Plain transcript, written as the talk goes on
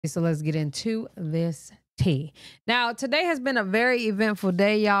So let's get into this tea. Now, today has been a very eventful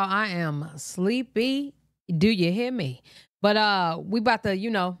day, y'all. I am sleepy. Do you hear me? But we about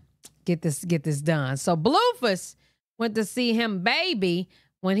to, get this done. So Blueface went to see him baby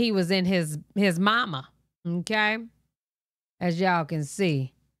when he was in his mama. Okay? As y'all can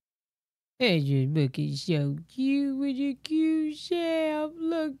see. And you looking so cute with your cute self.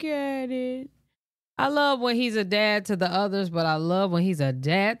 Look at it. I love when he's a dad to the others, but I love when he's a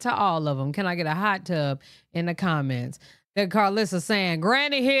dad to all of them. Can I get a hot tub in the comments? Then Carlissa saying,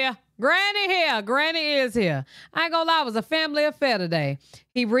 Granny here. Granny here. Granny is here. I ain't gonna lie, it was a family affair today.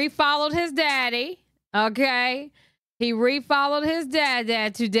 He refollowed his daddy. Okay. He refollowed his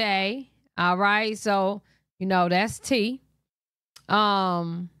dad today. All right. So, that's T.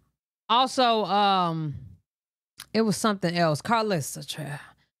 Also, it was something else. Carlissa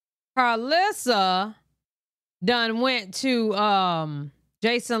done went to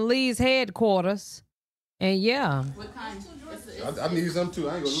Jason Lee's headquarters. And yeah. What kind? I need some too.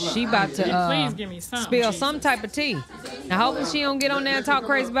 I ain't gonna lie. She about to please give me some, spill some type of tea. Now hopefully she don't get on there and talk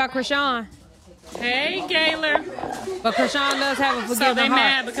crazy about Chrisean. Hey, Gaylor. But Chrisean does have a forgiving So they heart.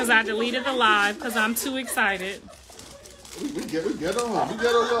 mad because I deleted the live because I'm too excited. We get on. We get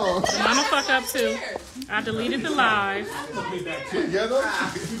on y'all. I'ma fuck up too. I deleted the live.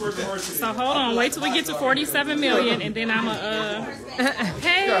 So hold on, wait till we get to 47 million and then I'ma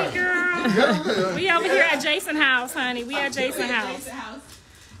hey girl. We over here at Jason house, honey. We at Jason house.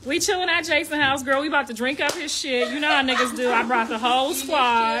 We chilling at Jason house, girl. We about to drink up his shit. You know how niggas do. I brought the whole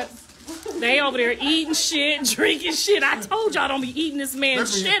squad. They over there eating shit, drinking shit. I told y'all don't be eating this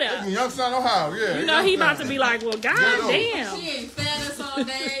man's shit up. Youngstown, Ohio, yeah. You know he about to be like, well, goddamn. She ain't fed us all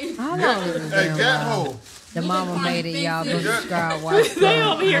day. How long is it? Hey, get home. The mama made it, y'all. Go subscribe, watch. They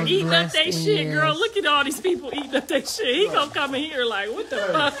over here eating up their shit, girl. Look at all these people eating up their shit. He gonna come in here like, what the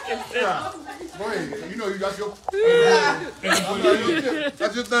fuck is this? Go ahead. You know you got your...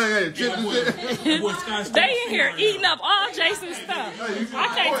 That's your thing, hey. They in here eating up all Jason's stuff. I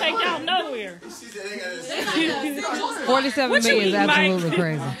can't take y'all nowhere. 47 What you million is eating, absolutely Mike?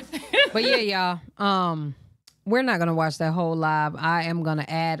 crazy. But yeah, y'all. We're not gonna watch that whole live. I am gonna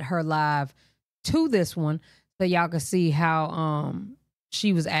add her live to this one so y'all can see how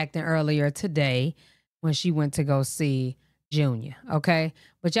she was acting earlier today when she went to go see Junior. Okay,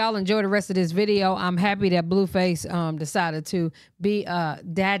 but y'all enjoy the rest of this video. I'm happy that Blueface decided to be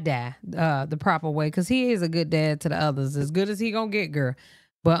dad the proper way, because he is a good dad to the others, as good as he gonna get, girl.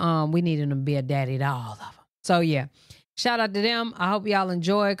 But we need him to be a daddy to all of them. So yeah, shout out to them. I hope y'all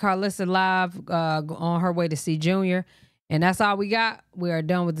enjoy Carlissa live on her way to see Junior. And that's all we got. We are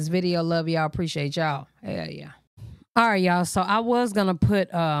done with this video. Love y'all. Appreciate y'all. Hell yeah. All right, y'all. So I was going to put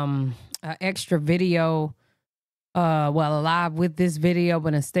an extra video, live with this video,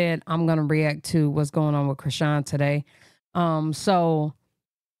 but instead I'm going to react to what's going on with Chrisean today. So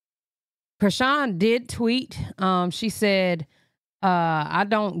Chrisean did tweet. She said, I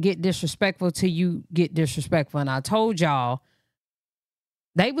don't get disrespectful till you get disrespectful. And I told y'all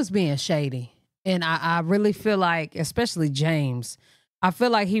they was being shady. And I really feel like, especially James, I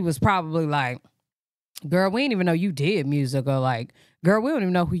feel like he was probably like, girl, we didn't even know you did music, or like, girl, we don't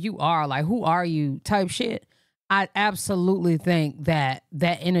even know who you are. Like, who are you type shit. I absolutely think that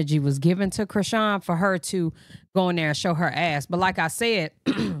that energy was given to Chrisean for her to go in there and show her ass. But like I said,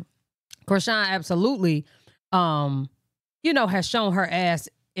 Chrisean absolutely, has shown her ass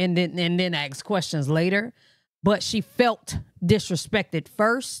and then asked questions later. But she felt disrespected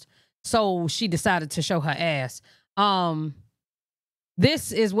first. So she decided to show her ass.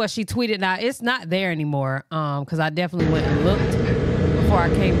 This is what she tweeted. Now, it's not there anymore because I definitely went and looked before I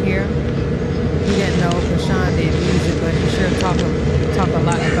came here. He didn't know Chrisean did music, but he sure talk a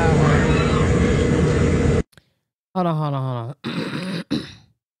lot about her. Hold on.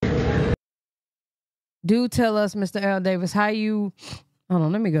 Do tell us, Mr. L. Davis, how you... Hold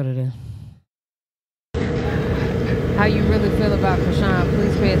on, let me go to this. How you really feel about Chrisean?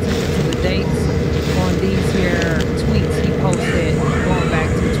 Please pay attention to the dates on these here tweets he posted going back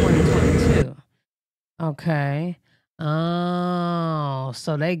to 2022. Okay. Oh,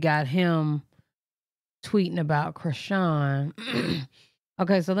 so they got him tweeting about Chrisean.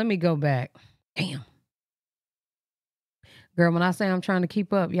 Okay, so let me go back. Damn. Girl, when I say I'm trying to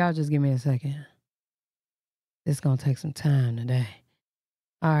keep up, y'all just give me a second. It's going to take some time today.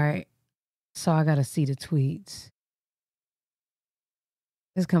 All right. So I got to see the tweets.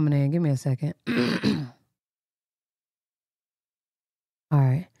 It's coming in. Give me a second. All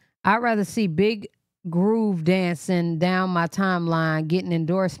right. I'd rather see Big Groove dancing down my timeline, getting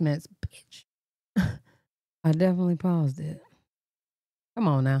endorsements. Bitch. I definitely paused it. Come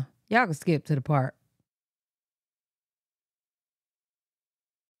on now. Y'all can skip to the part.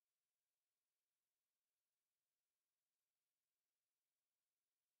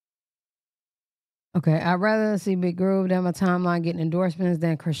 Okay, I'd rather see Big Groove than my timeline getting endorsements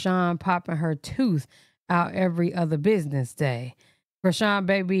than Chrisean popping her tooth out every other business day. Chrisean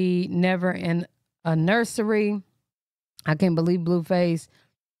baby never in a nursery. I can't believe Blueface.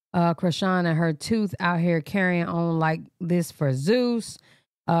 Chrisean and her tooth out here carrying on like this for Zeus.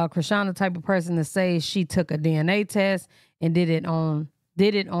 Chrisean the type of person to say she took a DNA test and did it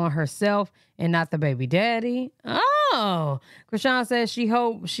on herself and not the baby daddy. Oh, Chrisean says she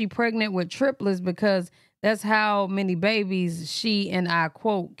hopes she pregnant with triplets because that's how many babies she and I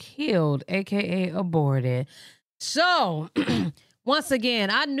quote killed, aka aborted. So once again,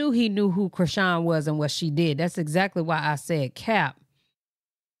 I knew he knew who Chrisean was and what she did. That's exactly why I said cap.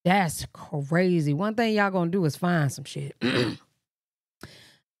 That's crazy. One thing y'all gonna do is find some shit.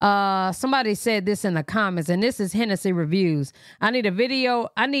 Somebody said this in the comments, and this is Hennessy Reviews. I need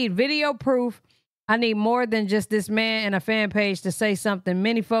video proof. I need more than just this man and a fan page to say something.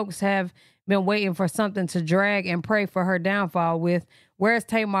 Many folks have been waiting for something to drag and pray for her downfall with. Where's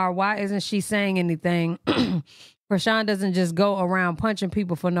Tamar? Why isn't she saying anything? Chrisean doesn't just go around punching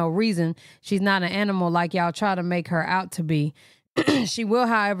people for no reason. She's not an animal like y'all try to make her out to be. She will,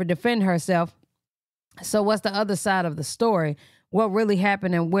 however, defend herself. So what's the other side of the story? What really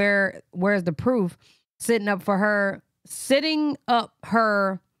happened and where's the proof? Sitting up her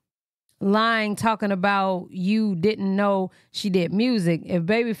lying, talking about you didn't know she did music. If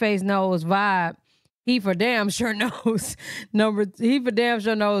Babyface knows vibe, he for damn sure knows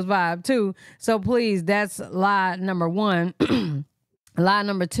vibe too. So please, that's lie number one. Lie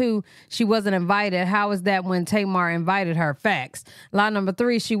number two, she wasn't invited. How is that when Tamar invited her? Facts. Lie number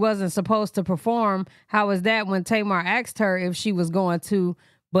three, she wasn't supposed to perform. How is that when Tamar asked her if she was going to,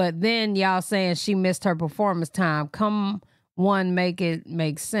 but then y'all saying she missed her performance time? Come one, make it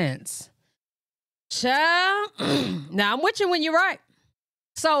make sense. Child. Now, I'm with you when you're right.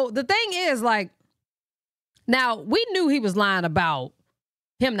 So the thing is, like, now we knew he was lying about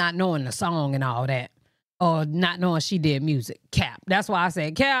him not knowing the song and all that. Or not knowing she did music. Cap. That's why I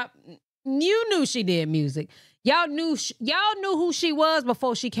said, Cap, you knew she did music. Y'all knew who she was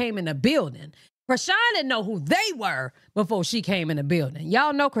before she came in the building. Chrisean didn't know who they were before she came in the building.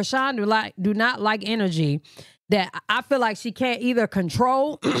 Y'all know Chrisean do not like energy that I feel like she can't either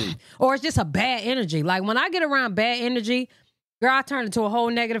control or it's just a bad energy. Like when I get around bad energy, girl, I turn into a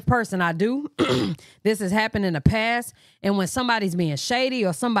whole negative person. I do. This has happened in the past. And when somebody's being shady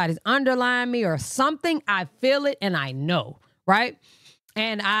or somebody's underlying me or something, I feel it and I know, right?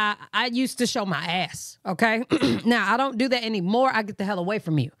 And I used to show my ass, okay? Now, I don't do that anymore. I get the hell away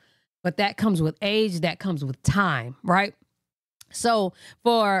from you. But that comes with age. That comes with time, right? So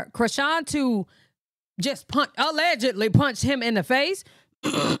for Chrisean to just allegedly punch him in the face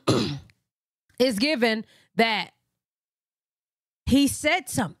is given that he said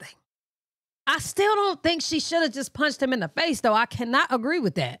something. I still don't think she should have just punched him in the face, though. I cannot agree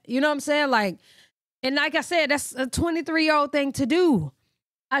with that. You know what I'm saying? Like, and like I said, that's a 23-year-old thing to do.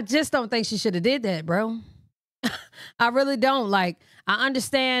 I just don't think she should have did that, bro. I really don't. Like, I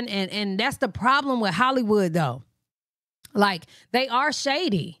understand, and that's the problem with Hollywood, though. Like, they are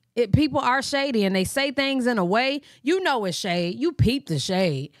shady. People are shady, and they say things in a way, you know it's shade. You peep the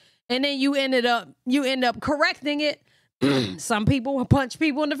shade. And then you end up correcting it. Some people will punch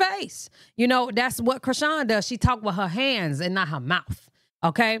people in the face. You know, that's what Chrisean does. She talk with her hands and not her mouth.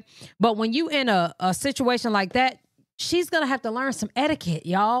 Okay. But when you in a situation like that, she's going to have to learn some etiquette,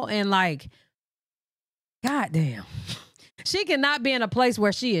 y'all. And like, goddamn, she cannot be in a place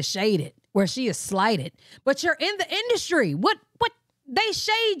where she is shaded, where she is slighted. But you're in the industry. What they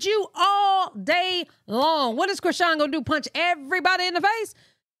shade you all day long. What is Chrisean going to do? Punch everybody in the face?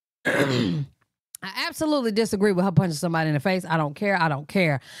 I absolutely disagree with her punching somebody in the face. I don't care. I don't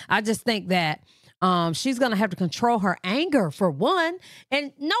care. I just think that she's going to have to control her anger, for one.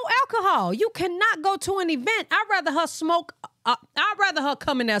 And no alcohol. You cannot go to an event. I'd rather her smoke. I'd rather her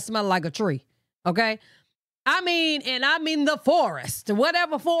come in there smelling like a tree. Okay? I mean the forest.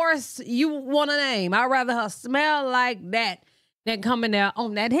 Whatever forest you want to name. I'd rather her smell like that than come in there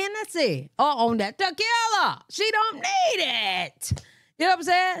on that Hennessy or on that tequila. She don't need it. You know what I'm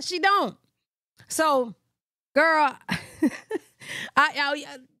saying? She don't. So, girl,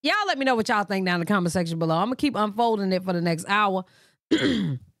 y'all let me know what y'all think down in the comment section below. I'm going to keep unfolding it for the next hour.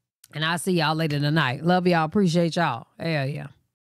 And I'll see y'all later tonight. Love y'all. Appreciate y'all. Hell yeah.